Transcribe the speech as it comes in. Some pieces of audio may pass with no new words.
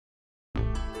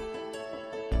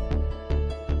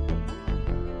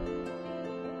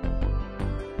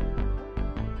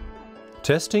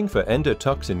Testing for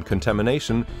endotoxin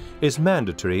contamination is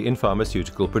mandatory in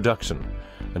pharmaceutical production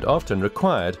and often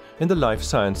required in the life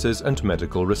sciences and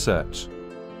medical research.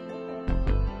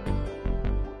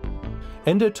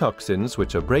 Endotoxins,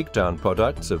 which are breakdown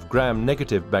products of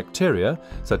gram-negative bacteria,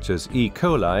 such as E.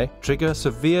 coli, trigger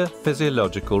severe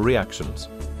physiological reactions.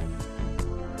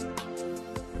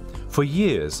 For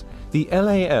years, the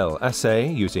LAL assay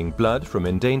using blood from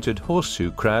endangered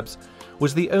horseshoe crabs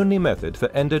was the only method for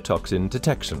endotoxin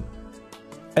detection.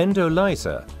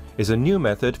 EndoLISA is a new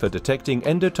method for detecting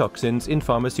endotoxins in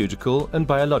pharmaceutical and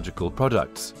biological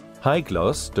products.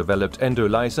 Hyglos developed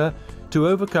EndoLISA to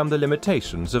overcome the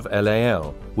limitations of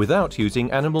LAL without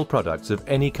using animal products of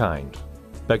any kind.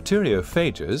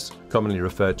 Bacteriophages, commonly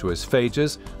referred to as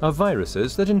phages, are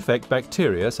viruses that infect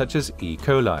bacteria such as E.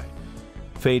 coli.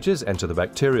 Phages enter the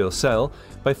bacterial cell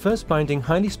by first binding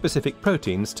highly specific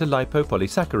proteins to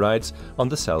lipopolysaccharides on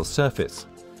the cell's surface.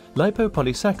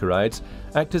 Lipopolysaccharides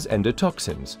act as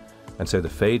endotoxins, and so the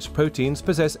phage proteins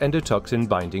possess endotoxin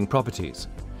binding properties.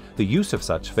 The use of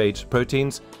such phage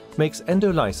proteins makes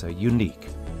EndoLISA unique.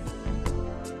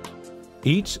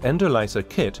 Each EndoLISA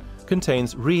kit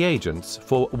contains reagents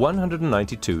for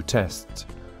 192 tests.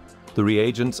 The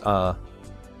reagents are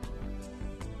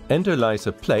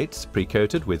EndoLISA plates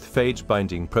pre-coated with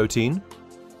phage-binding protein,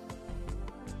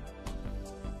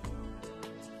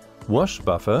 wash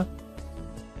buffer,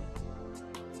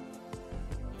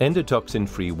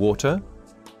 endotoxin-free water,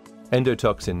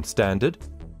 endotoxin standard,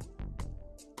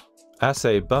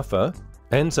 assay buffer,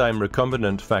 enzyme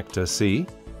recombinant factor C,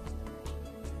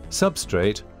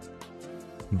 substrate,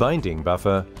 binding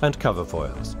buffer and cover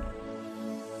foils.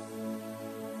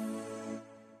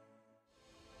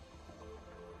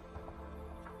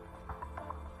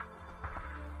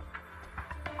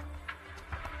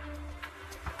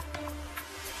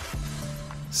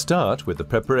 Start with the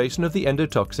preparation of the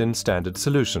endotoxin standard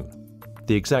solution.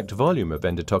 The exact volume of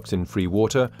endotoxin-free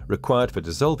water required for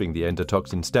dissolving the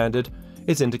endotoxin standard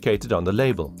is indicated on the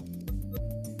label.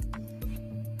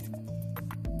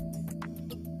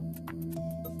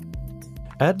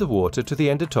 Add the water to the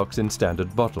endotoxin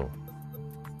standard bottle.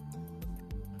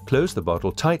 Close the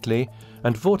bottle tightly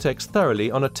and vortex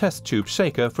thoroughly on a test tube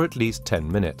shaker for at least 10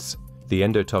 minutes. The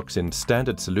endotoxin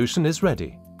standard solution is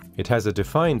ready. It has a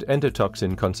defined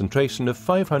endotoxin concentration of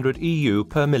 500 EU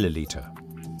per milliliter.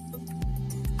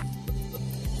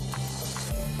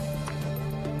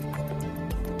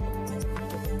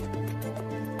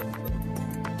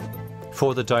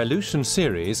 For the dilution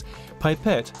series,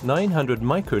 pipette 900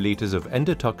 microliters of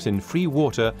endotoxin-free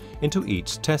water into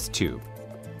each test tube.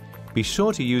 Be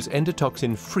sure to use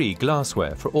endotoxin-free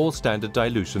glassware for all standard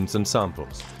dilutions and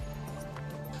samples.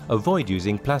 Avoid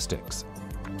using plastics.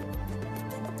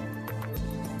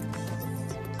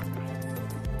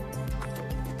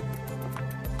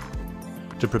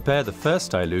 To prepare the first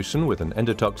dilution with an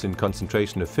endotoxin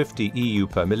concentration of 50 EU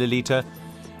per milliliter,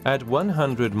 add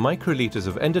 100 microliters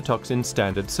of endotoxin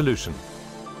standard solution.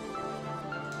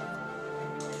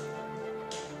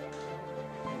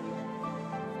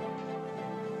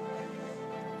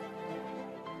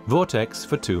 Vortex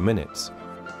for 2 minutes.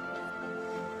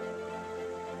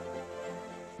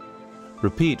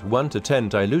 Repeat 1 to 10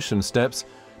 dilution steps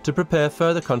to prepare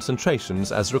further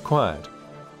concentrations as required.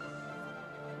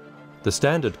 The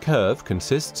standard curve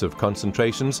consists of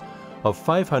concentrations of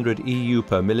 500 EU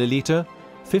per milliliter,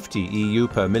 50 EU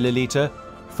per milliliter,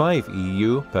 5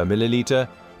 EU per milliliter,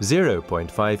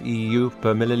 0.5 EU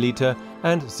per milliliter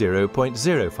and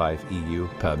 0.05 EU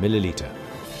per milliliter.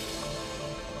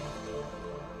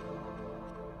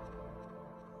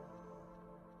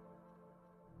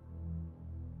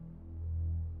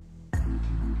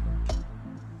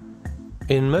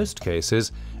 In most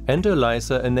cases,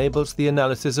 EndoLISA enables the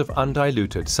analysis of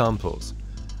undiluted samples.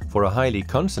 For a highly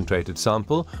concentrated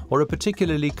sample or a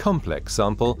particularly complex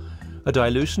sample, a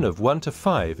dilution of 1 to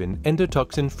 5 in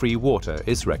endotoxin-free water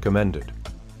is recommended.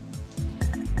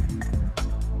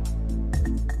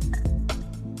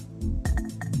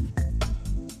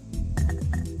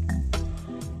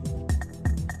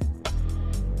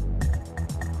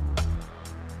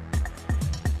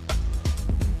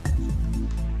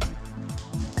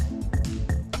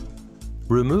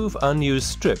 Remove unused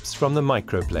strips from the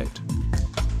microplate.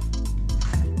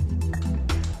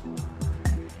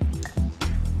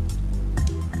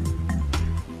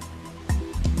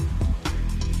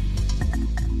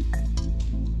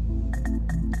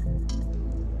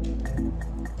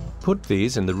 Put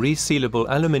these in the resealable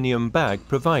aluminium bag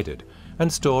provided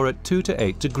and store at 2 to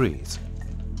 8 degrees.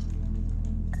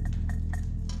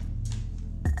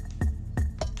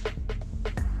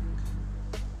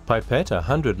 Pipette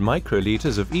 100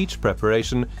 microliters of each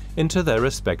preparation into their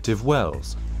respective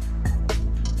wells.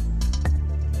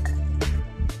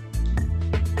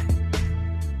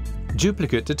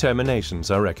 Duplicate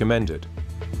determinations are recommended.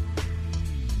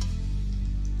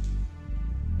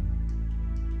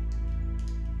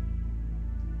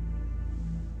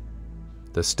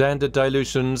 The standard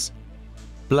dilutions,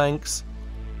 blanks,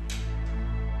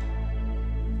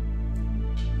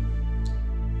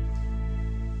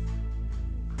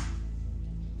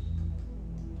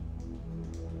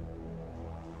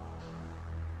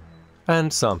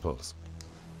 and samples.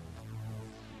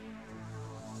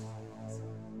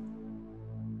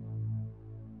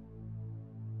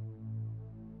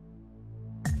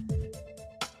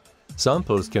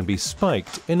 Samples can be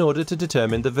spiked in order to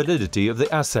determine the validity of the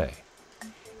assay.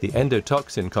 The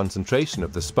endotoxin concentration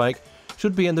of the spike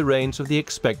should be in the range of the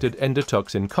expected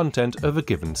endotoxin content of a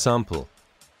given sample.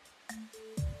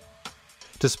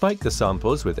 To spike the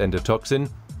samples with endotoxin,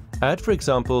 add, for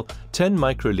example, 10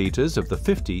 microliters of the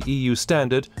 50 EU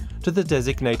standard to the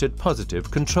designated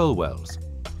positive control wells.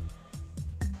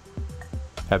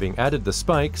 Having added the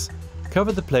spikes,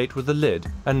 cover the plate with the lid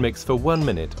and mix for 1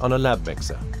 minute on a lab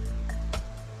mixer.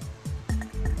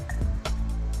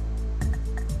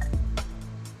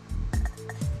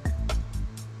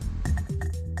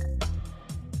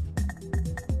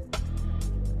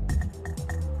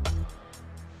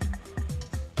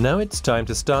 Now it's time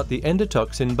to start the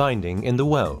endotoxin binding in the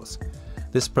wells.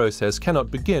 This process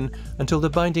cannot begin until the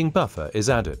binding buffer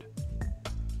is added.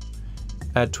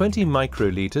 Add 20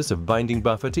 microliters of binding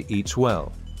buffer to each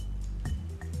well.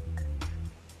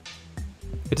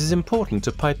 It is important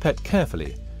to pipette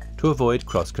carefully to avoid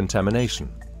cross-contamination.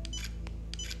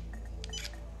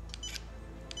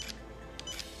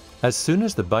 As soon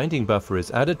as the binding buffer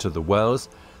is added to the wells,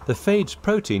 the phage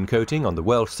protein coating on the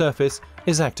well surface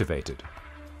is activated.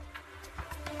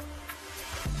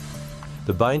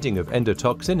 The binding of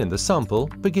endotoxin in the sample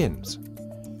begins.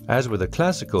 As with a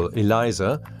classical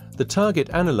ELISA, the target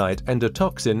analyte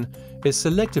endotoxin is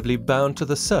selectively bound to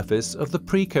the surface of the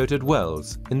pre-coated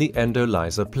wells in the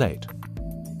EndoLISA plate.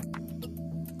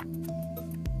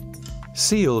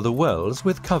 Seal the wells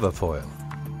with cover foil.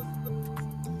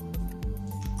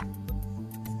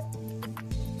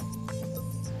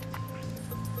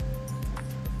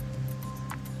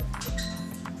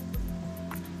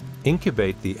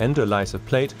 Incubate the EndoLISA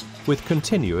plate with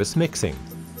continuous mixing.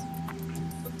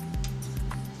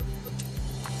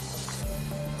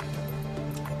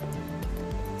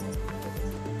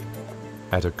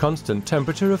 At a constant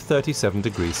temperature of 37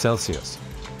 degrees Celsius.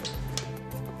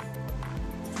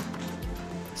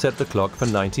 Set the clock for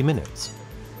 90 minutes.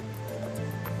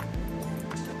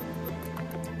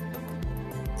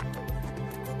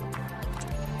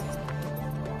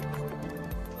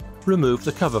 Remove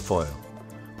the cover foil.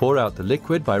 Pour out the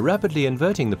liquid by rapidly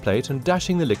inverting the plate and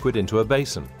dashing the liquid into a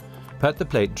basin. Pat the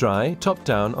plate dry, top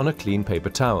down on a clean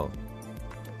paper towel.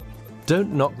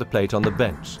 Don't knock the plate on the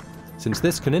bench, since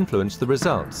this can influence the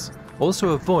results. Also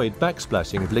avoid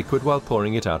backsplashing of liquid while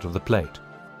pouring it out of the plate.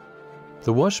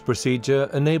 The wash procedure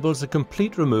enables a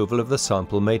complete removal of the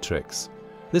sample matrix.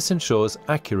 This ensures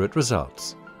accurate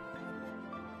results.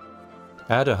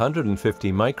 Add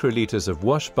 150 microliters of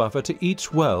wash buffer to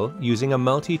each well using a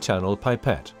multi-channel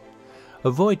pipette.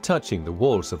 Avoid touching the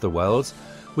walls of the wells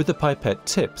with the pipette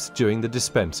tips during the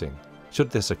dispensing.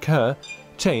 Should this occur,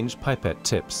 change pipette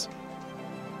tips.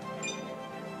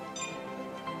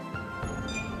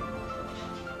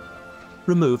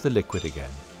 Remove the liquid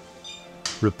again.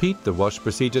 Repeat the wash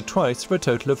procedure twice for a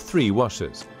total of 3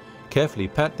 washes. Carefully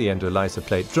pat the EndoLISA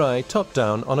plate dry, top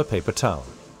down on a paper towel.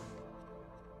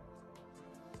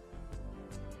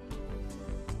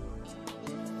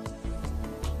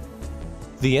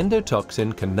 The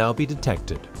endotoxin can now be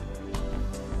detected.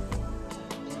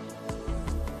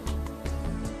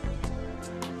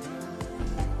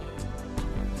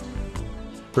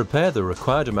 Prepare the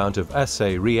required amount of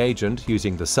assay reagent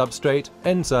using the substrate,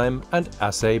 enzyme and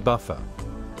assay buffer.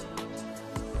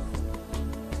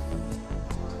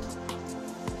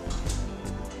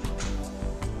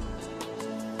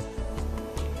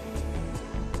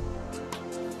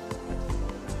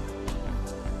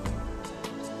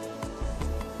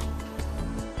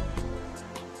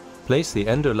 Place the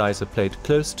EndoLISA plate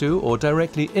close to or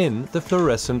directly in the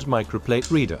fluorescent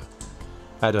microplate reader.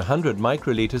 Add 100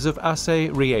 microliters of assay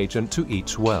reagent to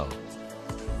each well.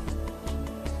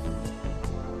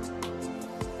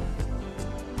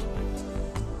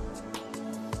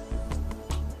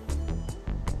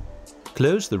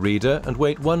 Close the reader and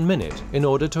wait 1 minute in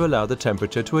order to allow the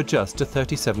temperature to adjust to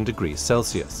 37 degrees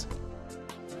Celsius.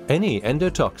 Any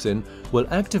endotoxin will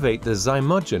activate the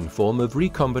zymogen form of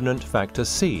recombinant factor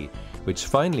C, which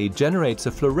finally generates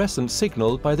a fluorescent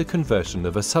signal by the conversion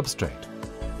of a substrate.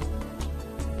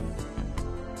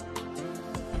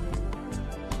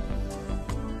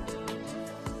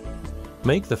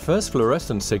 Make the first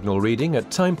fluorescent signal reading at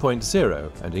time point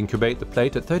 0 and incubate the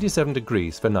plate at 37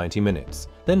 degrees for 90 minutes.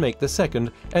 Then make the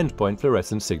second endpoint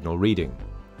fluorescent signal reading.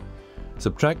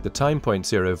 Subtract the time point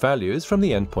 0 values from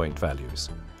the endpoint values.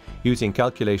 Using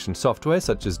calculation software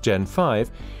such as Gen 5,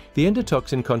 the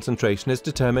endotoxin concentration is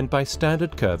determined by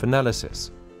standard curve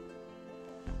analysis.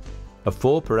 A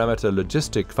 4-parameter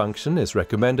logistic function is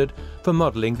recommended for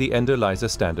modeling the EndoLISA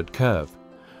standard curve.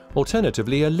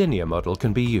 Alternatively, a linear model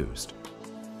can be used.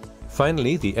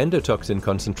 Finally, the endotoxin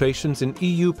concentrations in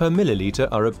EU per milliliter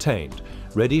are obtained,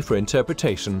 ready for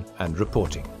interpretation and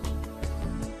reporting.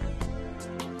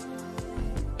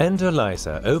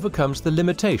 EndoLISA overcomes the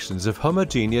limitations of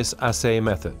homogeneous assay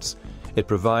methods. It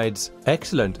provides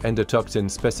excellent endotoxin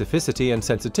specificity and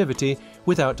sensitivity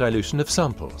without dilution of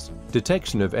samples.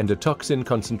 Detection of endotoxin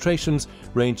concentrations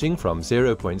ranging from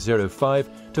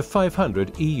 0.05 to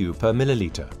 500 EU per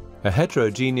milliliter. A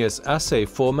heterogeneous assay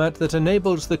format that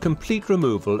enables the complete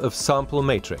removal of sample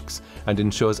matrix and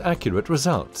ensures accurate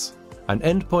results. An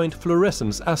endpoint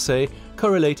fluorescence assay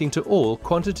correlating to all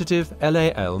quantitative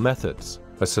LAL methods.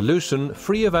 A solution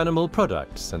free of animal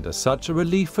products and as such a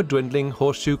relief for dwindling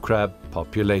horseshoe crab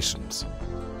populations.